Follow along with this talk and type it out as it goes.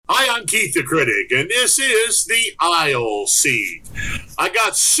Hi, I'm Keith the Critic, and this is the Aisle Seat. I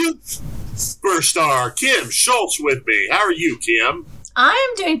got superstar Kim Schultz with me. How are you, Kim?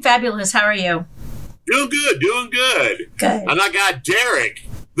 I'm doing fabulous. How are you? Doing good, doing good. Good. And I got Derek,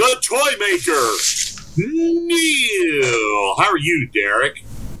 the toy maker. Neil. How are you, Derek?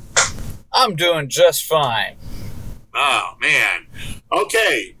 I'm doing just fine. Oh, man.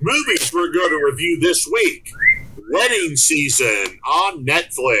 Okay, movies we're going to review this week. Wedding Season on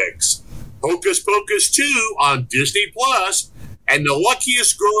Netflix. Hocus Pocus 2 on Disney Plus. And The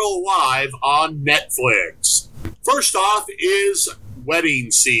Luckiest Girl Alive on Netflix. First off is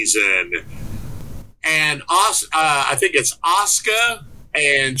Wedding Season. And I think it's Asuka.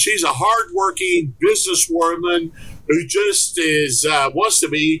 And she's a hardworking businesswoman who just wants to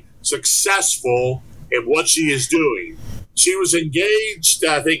be successful in what she is doing. She was engaged,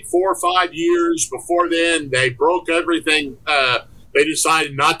 I think, 4 or 5 years. Before then, they broke everything. They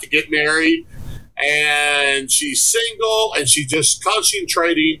decided not to get married. And she's single, and she's just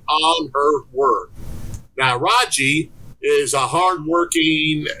concentrating on her work. Now, Raji is a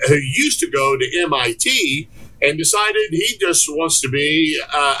hardworking who used to go to MIT and decided he just wants to be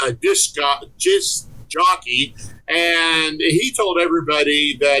a disc jockey. And he told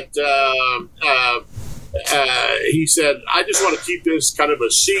everybody that he said, I just want to keep this kind of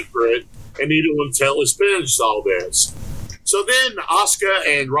a secret, and he didn't want to tell his parents all this. So then Asuka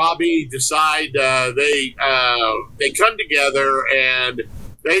and Robbie decide they come together, and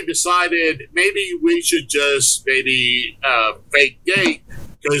they decided maybe we should just fake date,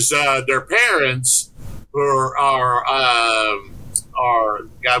 because their parents are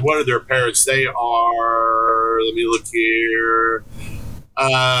God, what are their parents? They are, let me look here.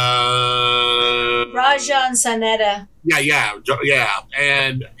 Raja and Sanetta. Yeah.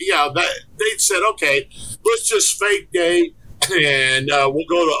 And, they said, okay, let's just fake date, and we'll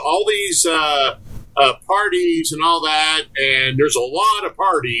go to all these parties and all that. And there's a lot of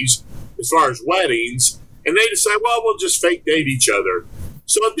parties as far as weddings. And they decide, well, we'll just fake date each other.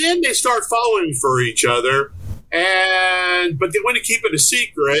 So then they start falling for each other. But they want to keep it a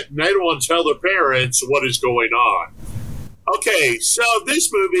secret, and they don't want to tell their parents what is going on. Okay, so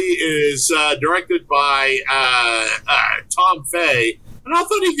this movie is directed by Tom Fay, and I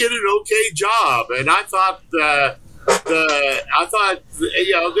thought he did an okay job. And I thought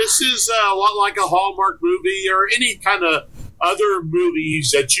this is a lot like a Hallmark movie or any kind of other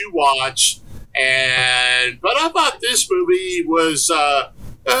movies that you watch. But I thought this movie was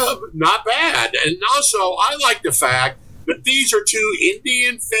not bad. And also, I like the fact that these are two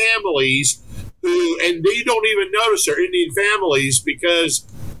Indian families and you don't even notice they're Indian families, because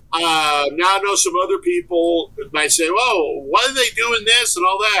now I know some other people might say, "Whoa, why are they doing this and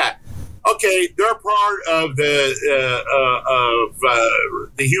all that?" Okay, they're part of the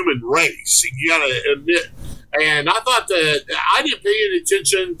human race. You gotta admit. And I thought that I didn't pay any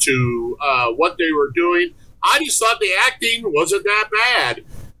attention to what they were doing. I just thought the acting wasn't that bad.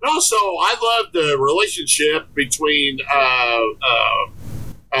 And also, I loved the relationship between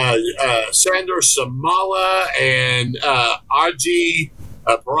Sandra Samala and Aji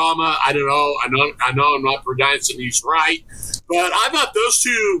Parama. I don't know. I know I'm not pronouncing these right, but I thought those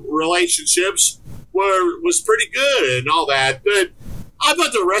two relationships was pretty good and all that. But I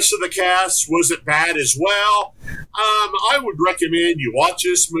thought the rest of the cast wasn't bad as well. I would recommend you watch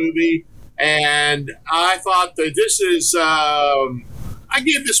this movie, and I thought that this is. I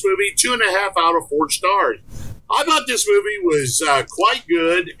give this movie 2.5 out of 4 stars. I thought this movie was quite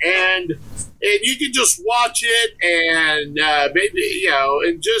good, and you can just watch it and maybe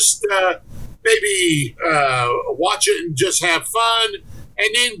watch it and just have fun,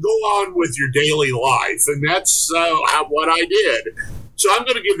 and then go on with your daily life. And that's what I did. So I'm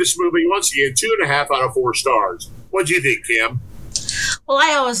going to give this movie once again 2.5 out of 4 stars. What do you think, Kim? Well,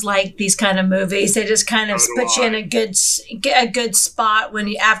 I always like these kind of movies. They just kind of put you in a good spot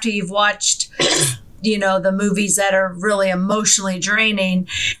after you've watched the movies that are really emotionally draining.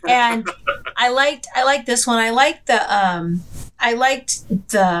 And I liked this one. I liked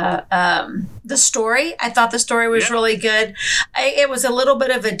the story. I thought the story was really good. It was a little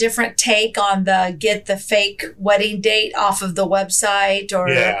bit of a different take on get the fake wedding date off of the website or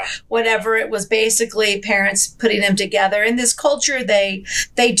whatever. It was basically parents putting them together. In this culture, they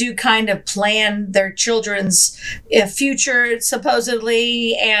do kind of plan their children's future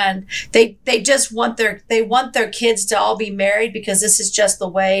supposedly, and they just want their kids to all be married because this is just the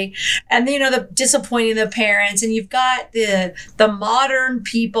way. And the disappointing the parents, and you've got the modern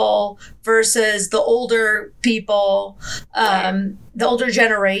people versus the older people, the older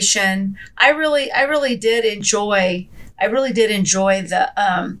generation. I really did enjoy I really did enjoy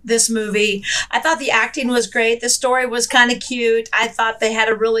this movie. I thought the acting was great. The story was kind of cute. I thought they had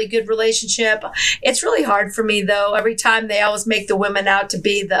a really good relationship. It's really hard for me, though. Every time they always make the women out to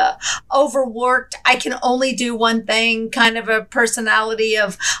be the overworked, I can only do one thing, kind of a personality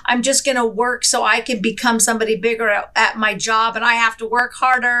of I'm just going to work so I can become somebody bigger at my job, and I have to work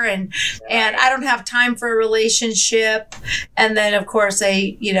harder, and I don't have time for a relationship. And then, of course,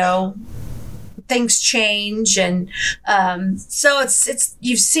 things change, and so it's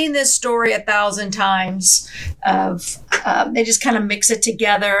you've seen this story 1,000 times. They just kind of mix it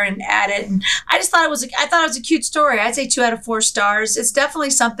together and add it, and I thought it was a cute story. I'd say 2 out of 4 stars. It's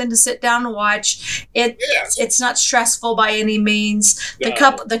definitely something to sit down and watch. It's not stressful by any means.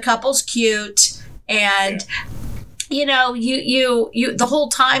 The couple's cute, and you the whole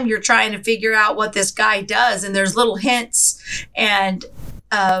time you're trying to figure out what this guy does, and there's little hints and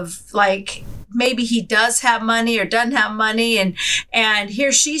of like maybe he does have money or doesn't have money, and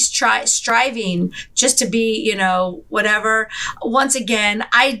here she's striving just to be whatever. Once again,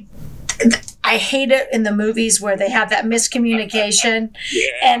 I hate it in the movies where they have that miscommunication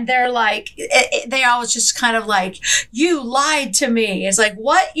and they're like, they always just kind of like, you lied to me. It's like,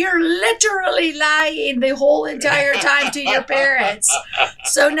 what? You're literally lying the whole entire time to your parents.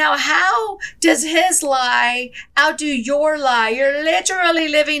 So now how does his lie outdo your lie? You're literally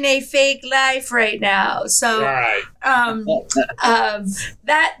living a fake life right now. So that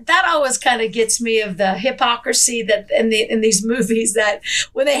always kind of gets me of the hypocrisy that in these movies, that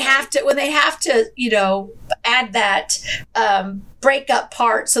when they have to add that breakup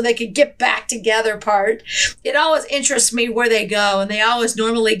part so they could get back together part, it always interests me where they go, and they always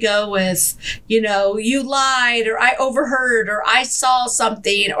normally go with you lied, or I overheard, or I saw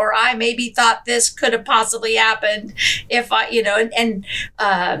something, or I maybe thought this could have possibly happened if I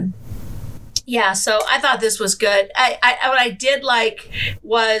so I thought this was good. What I did like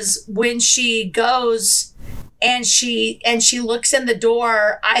was when she goes and she looks in the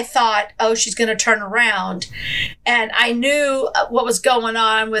door, I thought, oh, she's going to turn around. And I knew what was going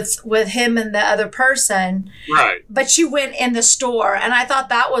on with him and the other person. Right. But she went in the store, and I thought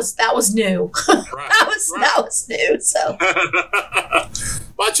that was new. Right. That was new. So.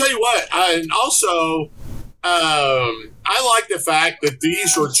 Well, I tell you what, and also, I like the fact that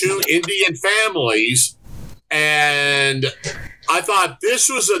these were 2 Indian families, and I thought this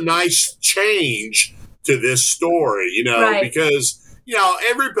was a nice change to this story, because,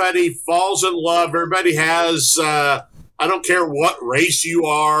 everybody falls in love. Everybody has, I don't care what race you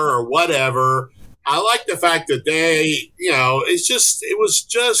are or whatever. I like the fact that they, it was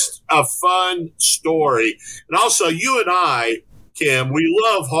just a fun story. And also, you and I, Kim, we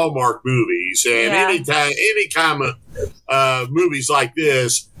love Hallmark movies, and any kind of movies like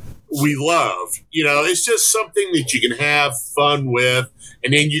this, we love. It's just something that you can have fun with,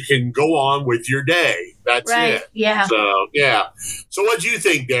 and then you can go on with your day. That's it. Yeah. So, yeah. So what do you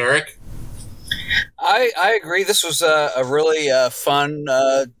think, Derek? I agree. This was a really fun,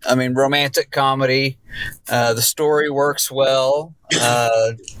 romantic comedy. The story works well.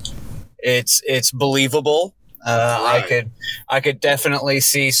 It's believable. Right. I could definitely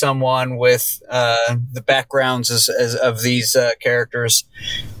see someone with the backgrounds as of these characters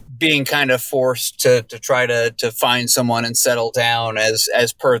being kind of forced to try to find someone and settle down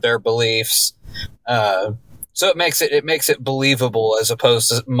as per their beliefs. So it makes it believable, as opposed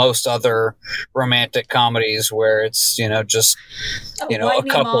to most other romantic comedies where it's just a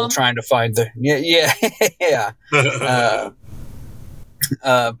couple mom trying to find the yeah.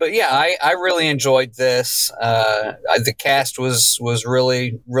 But yeah, I really enjoyed this. The cast was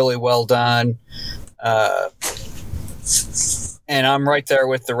really, really well done. And I'm right there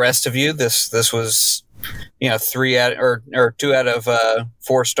with the rest of you. This was 2 out of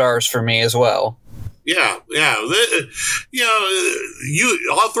 4 stars for me as well. Yeah.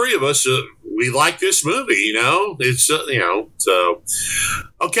 All 3 of us, we like this movie. It's so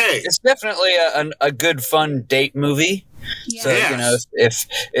okay. It's definitely a good fun date movie. Yeah. So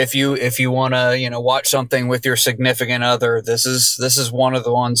if you want to watch something with your significant other, this is one of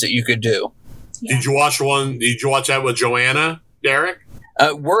the ones that you could do. Yeah. Did you watch that with Joanna, Derek?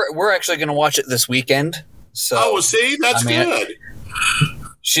 We're actually going to watch it this weekend. So see, that's good.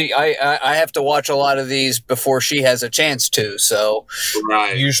 I have to watch a lot of these before she has a chance to. So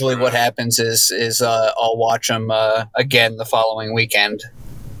usually what happens is I'll watch them again the following weekend.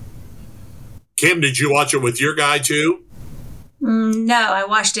 Kim, did you watch it with your guy too? No, I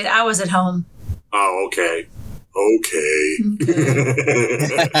watched it. I was at home. Oh, okay. Okay.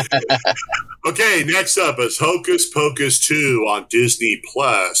 Okay, next up is Hocus Pocus 2 on Disney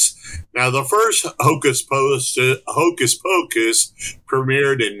Plus. Now, the first Hocus Pocus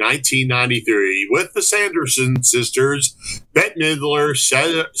premiered in 1993 with the Sanderson sisters, Bette Midler,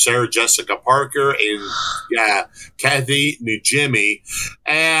 Sarah Jessica Parker, and Kathy Najimy.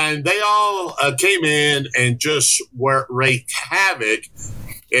 And they all came in and just wreaked havoc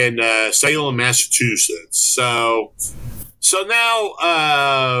in Salem, Massachusetts. So now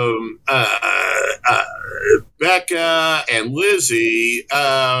Becca and Lizzie,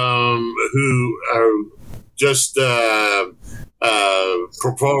 who just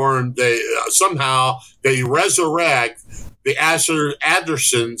performed, they resurrect the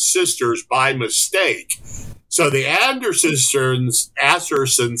Anderson sisters by mistake. So the Anderson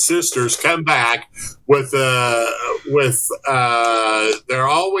sisters come back with they're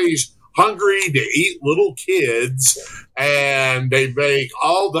always hungry to eat little kids, and they make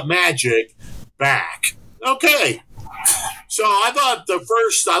all the magic back. Okay. So I love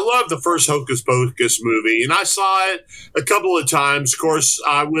the first Hocus Pocus movie, and I saw it a couple of times. Of course,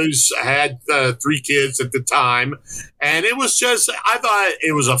 I had 3 kids at the time, and I thought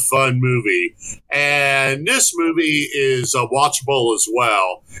it was a fun movie. And this movie is watchable as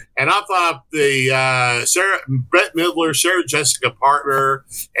well. And I thought the Bette Midler, Sarah Jessica Parker,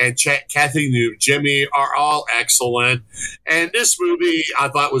 and Kathy Najimy are all excellent. And this movie I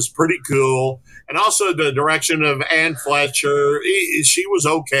thought was pretty cool. And also the direction of Anne Fletcher, she was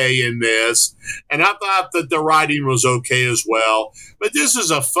okay in this. And I thought that the writing was okay as well. But this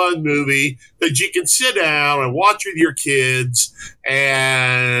is a fun movie that you can sit down and watch with your kids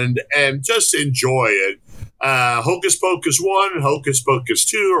and just enjoy it. Hocus Pocus 1 and Hocus Pocus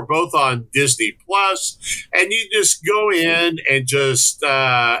 2 are both on Disney Plus, and you just go in and just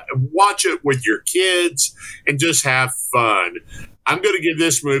watch it with your kids and just have fun. I'm going to give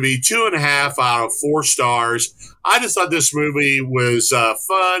this movie 2.5 out of 4 stars. I just thought this movie was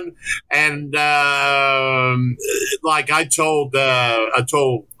fun, and like I told my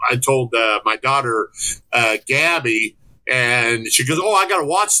daughter Gabby, and she goes, "Oh, I got to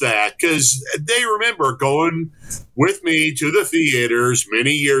watch that," because they remember going with me to the theaters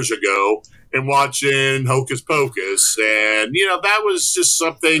many years ago and watching Hocus Pocus, and that was just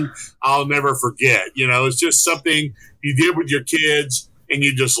something I'll never forget. It's just something you did with your kids, and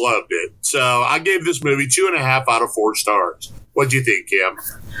you just loved it. So I gave this movie 2.5 out of 4 stars. What'd you think, Kim?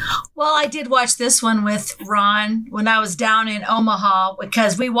 Well, I did watch this one with Ron when I was down in Omaha,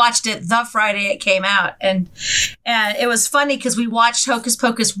 because we watched it the Friday it came out. And it was funny because we watched Hocus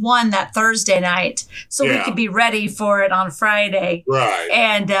Pocus 1 that Thursday night so we could be ready for it on Friday. Right.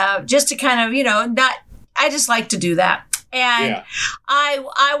 And just to kind of, I just like to do that. And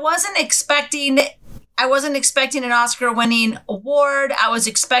I wasn't expecting an Oscar-winning award. I was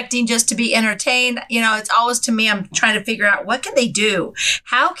expecting just to be entertained. It's always, to me, I'm trying to figure out, what can they do?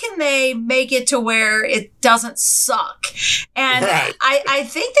 How can they make it to where it doesn't suck? And I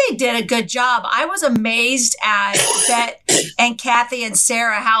think they did a good job. I was amazed at Bette and Kathy and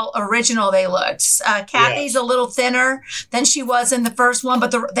Sarah, how original they looked. Kathy's a little thinner than she was in the first one,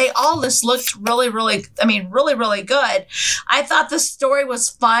 but they all just looked really, really, really, really good. I thought the story was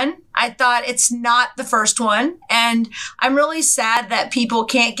fun. I thought it's not the first one. And I'm really sad that people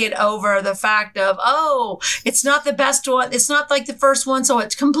can't get over the fact of, it's not the best one. It's not like the first one, so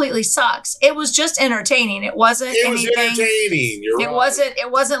it completely sucks. It was just entertaining. It wasn't anything. It was entertaining. You're right.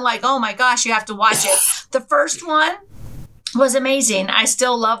 It wasn't like, oh my gosh, you have to watch it. The first one was amazing. I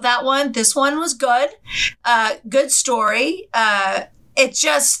still love that one. This one was good. Good story.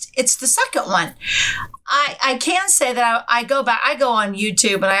 It's the second one. I can say that I go on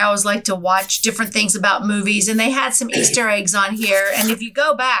YouTube, and I always like to watch different things about movies, and they had some Easter eggs on here. And if you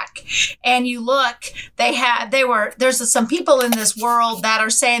go back and you look, there's some people in this world that are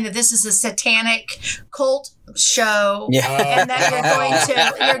saying that this is a satanic cult show, and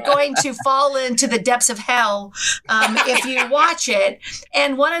that you're going to fall into the depths of hell if you watch it.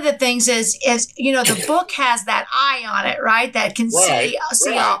 And one of the things is the book has that eye on it, right? That can see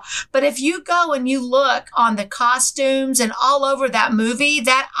all. But if you go and you look on the costumes and all over that movie,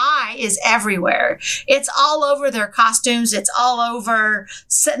 that eye is everywhere. It's all over their costumes. It's all over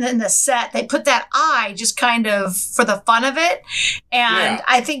sitting in the set. They put that eye just kind of for the fun of it. And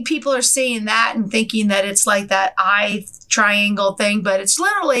I think people are seeing that and thinking that it's like that eye triangle thing, but it's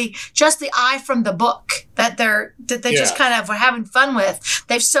literally just the eye from the book that they just kind of were having fun with.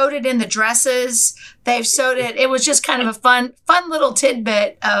 They've sewed it in the dresses they've sewed it. It was just kind of a fun little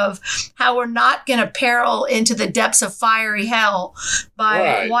tidbit of how we're not going to peril into the depths of fiery hell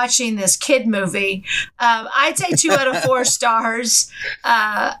by watching this kid movie. I'd say 2 out of 4 stars.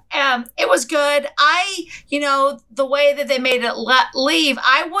 It was good. The way that they made it leave,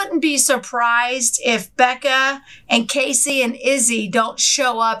 I wouldn't be surprised if Becca and Casey and Izzy don't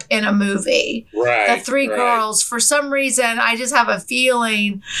show up in a movie. Right. The 3 girls. For some reason, I just have a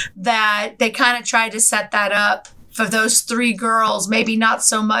feeling that they kind of tried to set that up for those 3 girls. Maybe not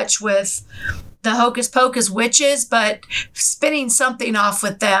so much with the Hocus Pocus witches, but spinning something off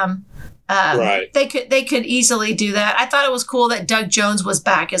with them. They could easily do that. I thought it was cool that Doug Jones was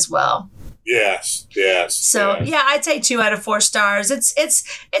back as well. Yes. So I'd say 2 out of 4 stars. It's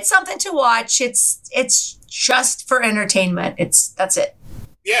something to watch. It's just for entertainment. That's it.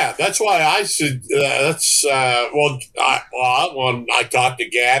 Yeah, that's why I said when I talked to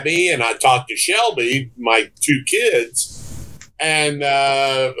Gabby and I talked to Shelby, my 2 kids, and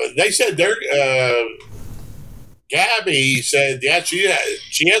they said Gabby said,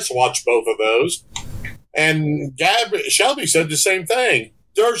 she has watched both of those, and Shelby said the same thing.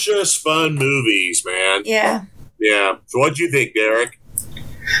 They're just fun movies, man. Yeah. Yeah. So what'd you think, Derek?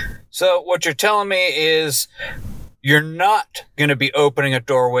 So what you're telling me is you're not going to be opening a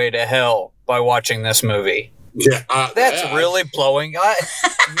doorway to hell by watching this movie. Yeah, that's really blowing.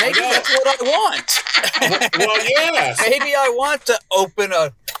 Maybe that's what I want. Well, yes. Maybe I want to open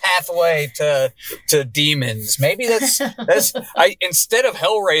a pathway to demons. Maybe that's instead of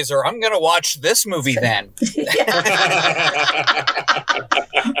Hellraiser, I'm going to watch this movie then.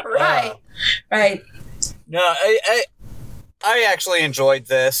 Right. No, I actually enjoyed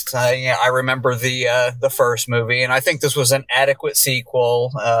this. I remember the first movie, and I think this was an adequate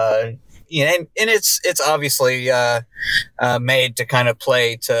sequel. And it's obviously made to kind of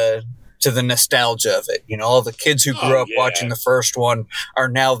play to the nostalgia of it. All the kids who grew up watching the first one are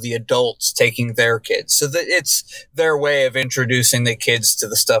now the adults taking their kids. So that it's their way of introducing the kids to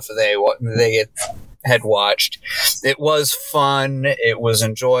the stuff that they had watched. It was fun. It was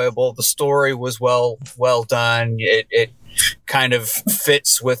enjoyable. The story was well done. It kind of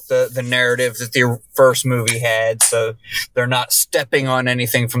fits with the narrative that the first movie had, so they're not stepping on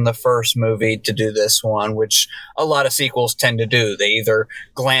anything from the first movie to do this one, which a lot of sequels tend to do. They either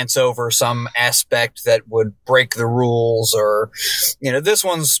glance over some aspect that would break the rules, or this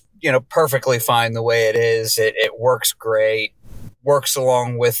one's perfectly fine the way it is. It works great, works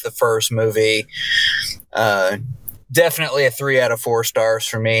along with the first movie. Definitely a 3 out of 4 stars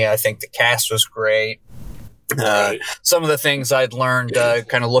for me. I think the cast was great. Some of the things I'd learned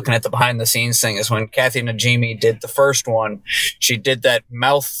kind of looking at the behind the scenes thing is when Kathy Najimy did the first one, she did that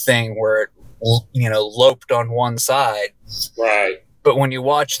mouth thing where it loped on one side. Right. But when you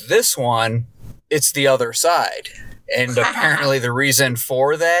watch this one, it's the other side. And apparently the reason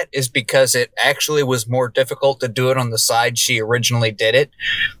for that is because it actually was more difficult to do it on the side she originally did it.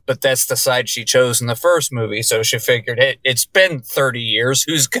 But that's the side she chose in the first movie. So she figured, it's been 30 years.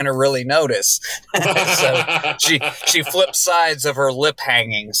 Who's going to really notice? So she flipped sides of her lip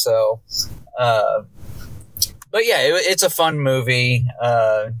hanging. So, but yeah, it's a fun movie.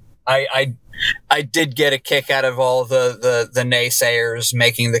 I did get a kick out of all the naysayers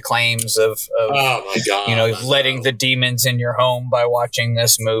making the claims of oh my God, letting the demons in your home by watching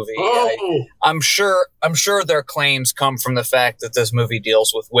this movie. Oh. I'm sure their claims come from the fact that this movie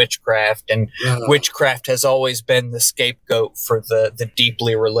deals with witchcraft, and witchcraft has always been the scapegoat for the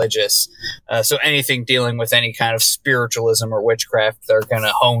deeply religious. So anything dealing with any kind of spiritualism or witchcraft, they're going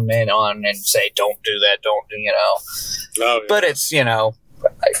to hone in on and say, don't do that, don't do, Oh, yeah. But it's,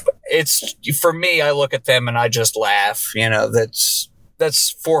 it's, for me, I look at them and I just laugh. That's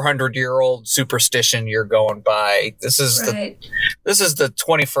 400-year-old superstition you're going by. This is the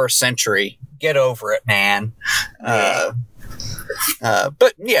 21st century. Get over it, man. Yeah.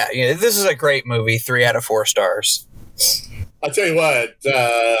 But yeah, this is a great movie. 3 out of 4 stars. I'll tell you what,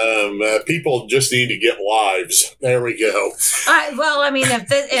 people just need to get lives. There we go. Well, I mean,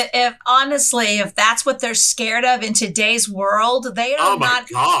 if that's what they're scared of in today's world, they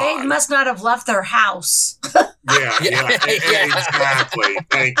must not have left their house. Yeah, exactly.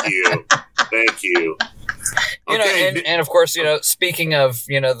 Thank you. Okay. And of course, speaking of,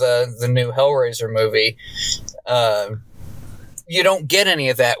 the new Hellraiser movie, you don't get any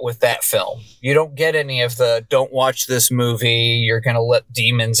of that with that film. You don't get any of the don't watch this movie, you're going to let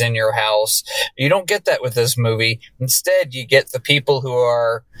demons in your house. You don't get that with this movie. Instead, you get the people who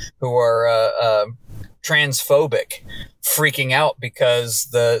are transphobic, freaking out because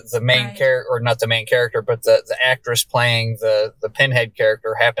the main character, or not the main character, but the actress playing the Pinhead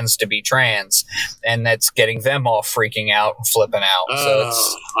character happens to be trans, and that's getting them all freaking out and flipping out. So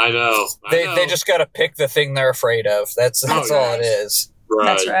it's, I know. They just got to pick the thing they're afraid of. That's all it is. Right.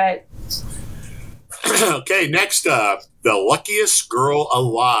 That's right. Okay, next up, The Luckiest Girl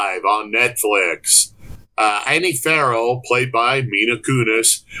Alive on Netflix. Annie Farrell, played by Mila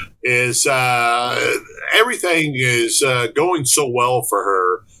Kunis, is everything is going so well for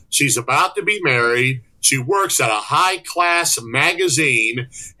her. She's about to be married. She works at a high-class magazine,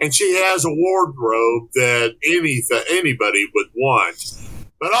 and she has a wardrobe that anybody would want.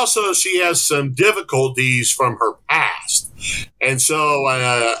 But also, she has some difficulties from her past. And so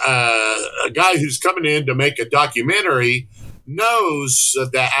a guy who's coming in to make a documentary knows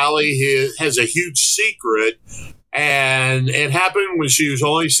that Allie has a huge secret. And it happened when she was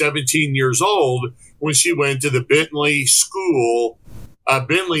only 17 years old, when she went to the Bentley School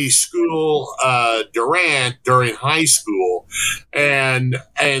Durant during high school. And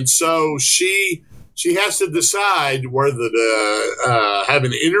so she has to decide whether to have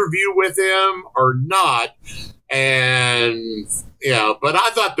an interview with him or not. And, but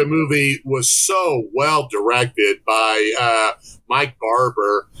I thought the movie was so well directed by Mike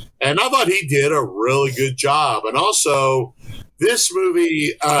Barber. And I thought he did a really good job. And also, this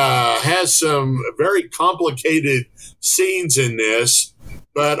movie has some very complicated scenes in this.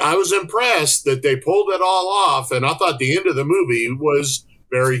 But I was impressed that they pulled it all off. And I thought the end of the movie was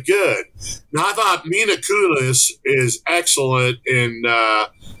very good. Now, I thought Mila Kunis is excellent in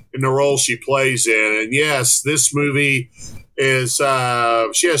the role she plays in. And yes, this movie is,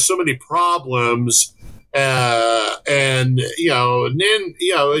 she has so many problems. And then,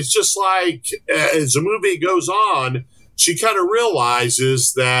 it's just like, as the movie goes on, she kind of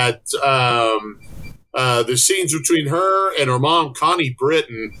realizes that the scenes between her and her mom, Connie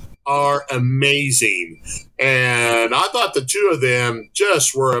Britton, are amazing. And I thought the two of them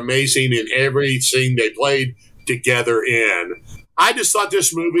just were amazing in every scene they played together in. I just thought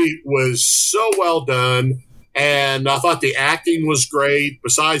this movie was so well done. And I thought the acting was great,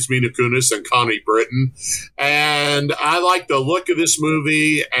 besides Mila Kunis and Connie Britton. And I like the look of this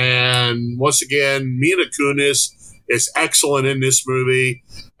movie. And once again, Mila Kunis is excellent in this movie.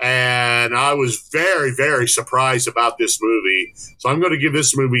 And I was very, very surprised about this movie. So I'm going to give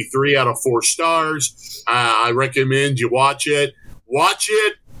this movie 3 out of 4 stars. I recommend you watch it.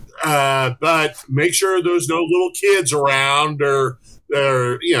 But make sure there's no little kids around or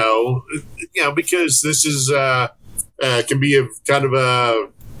because this is can be a kind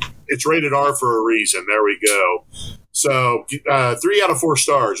of it's rated R for a reason. There we go. So 3 out of 4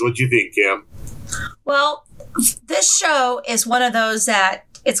 stars. What do you think, Kim? Well, this show is one of those that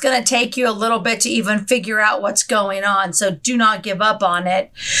it's going to take you a little bit to even figure out what's going on. So do not give up on it.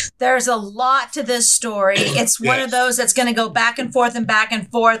 There's a lot to this story. It's one of those that's going to go back and forth and back and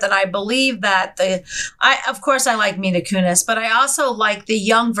forth. And I believe that of course I like Mila Kunis, but I also like the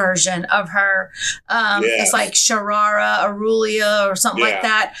young version of her. It's like Sharara Arulia or something like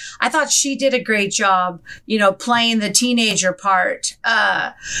that. I thought she did a great job, playing the teenager part.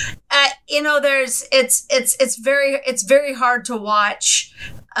 It's very hard to watch.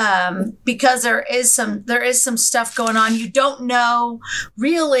 Because there is some stuff going on. You don't know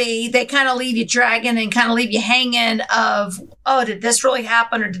really. They kind of leave you dragging and kind of leave you hanging of, oh, did this really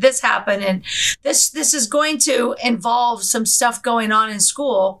happen or did this happen? And this is going to involve some stuff going on in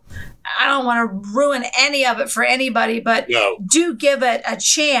school. I don't want to ruin any of it for anybody, but do give it a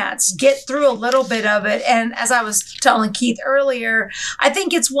chance. Get through a little bit of it. And as I was telling Keith earlier, I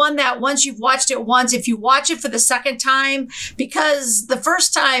think it's one that once you've watched it once, if you watch it for the second time, because the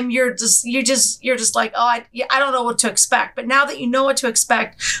first time you're just like, oh, I don't know what to expect. But now that you know what to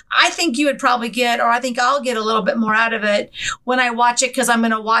expect, I think you would probably I think I'll get a little bit more out of it when I watch it, because I'm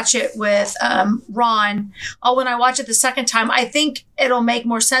going to watch it with Ron. When I watch it the second time, I think it'll make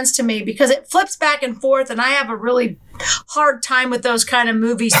more sense to me, because it flips back and forth, and I have a really hard time with those kind of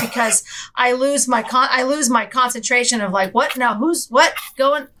movies because I lose my concentration of like, what now, who's what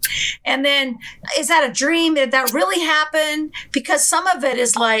going, and then is that a dream, did that really happen? Because some of it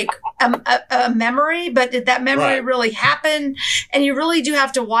is like a memory, but did that memory really happen? And you really do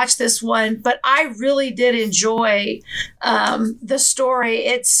have to watch this one. But I really did enjoy the story.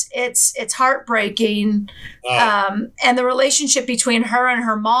 It's heartbreaking, and the relationship between her and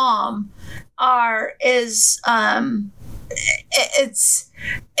her mom is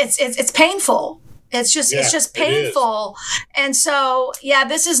painful. It's just painful. And so,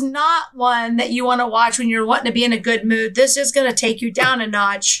 this is not one that you want to watch when you're wanting to be in a good mood. This is going to take you down a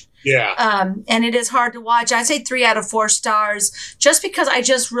notch. Yeah. And it is hard to watch. I'd say 3 out of 4 stars, just because I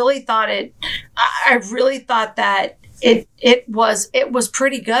just really thought I really thought that it was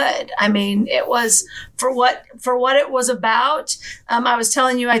pretty good. I mean, it was for what it was about. I was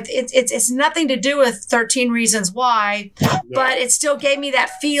telling you, it's nothing to do with 13 Reasons Why, but it still gave me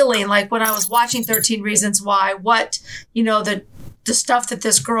that feeling like when I was watching 13 Reasons Why, what, the stuff that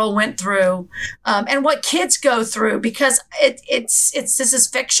this girl went through, and what kids go through, because this is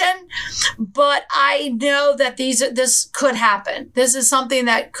fiction, but I know that this could happen. This is something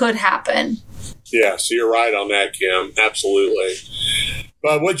that could happen. Yeah, so you're right on that, Kim. Absolutely.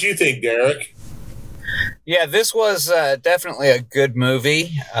 But what do you think, Derek? Yeah, this was definitely a good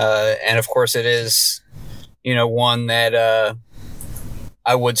movie, and of course, it is, one that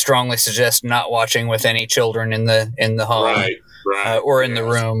I would strongly suggest not watching with any children in the home, right, or in the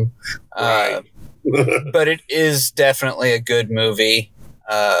room. Right. But it is definitely a good movie.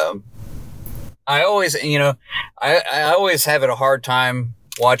 I always, I always have a hard time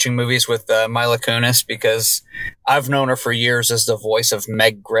watching movies with Mila Kunis, because I've known her for years as the voice of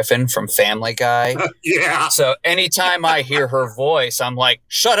Meg Griffin from Family Guy. Yeah. So anytime I hear her voice, I'm like,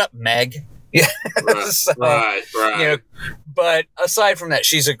 shut up, Meg. Yeah. So, right. But aside from that,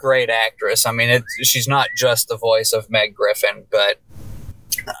 she's a great actress. I mean, she's not just the voice of Meg Griffin, but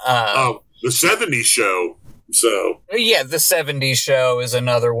the 70s show. So yeah, the 70s show is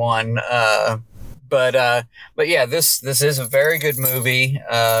another one. But yeah, this is a very good movie.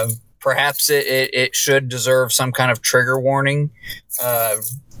 Perhaps it should deserve some kind of trigger warning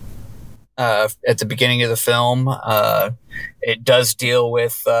at the beginning of the film. It does deal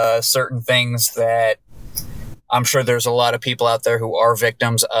with certain things that I'm sure there's a lot of people out there who are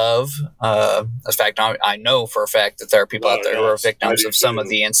victims of. In fact, I know for a fact that there are people out there who are victims of some of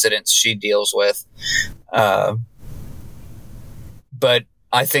the incidents she deals with. But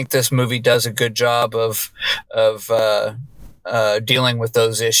I think this movie does a good job of dealing with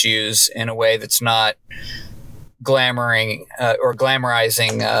those issues in a way that's not glamorizing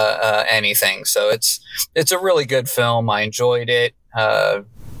anything. So it's a really good film. I enjoyed it. The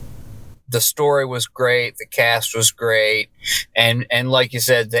story was great. The cast was great, and like you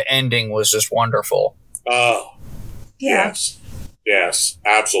said, the ending was just wonderful. Oh, yes,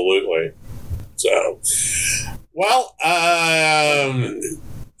 absolutely. So, well,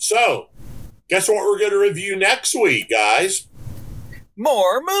 so guess what we're going to review next week, guys?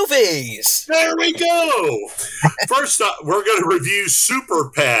 More movies. There we go. First up, we're going to review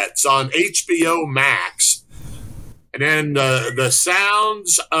Super Pets on HBO Max. And then the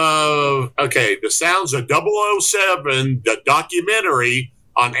Sounds of 007, the documentary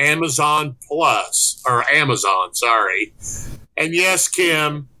on Amazon Plus, or Amazon, sorry. And yes,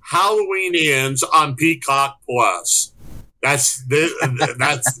 Kim, Halloween Ends on Peacock Plus. That's the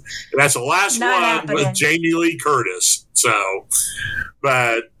last one happening with Jamie Lee Curtis. So,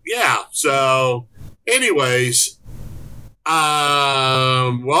 but yeah. So, anyways,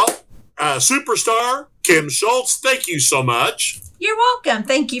 Superstar Kim Schultz, thank you so much. You're welcome.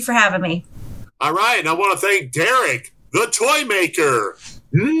 Thank you for having me. All right, and I want to thank Derek, the toy maker.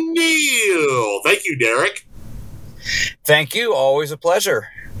 Neil, thank you, Derek. Thank you. Always a pleasure.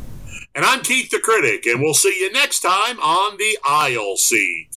 And I'm Keith the Critic, and we'll see you next time on the Aisle Seat.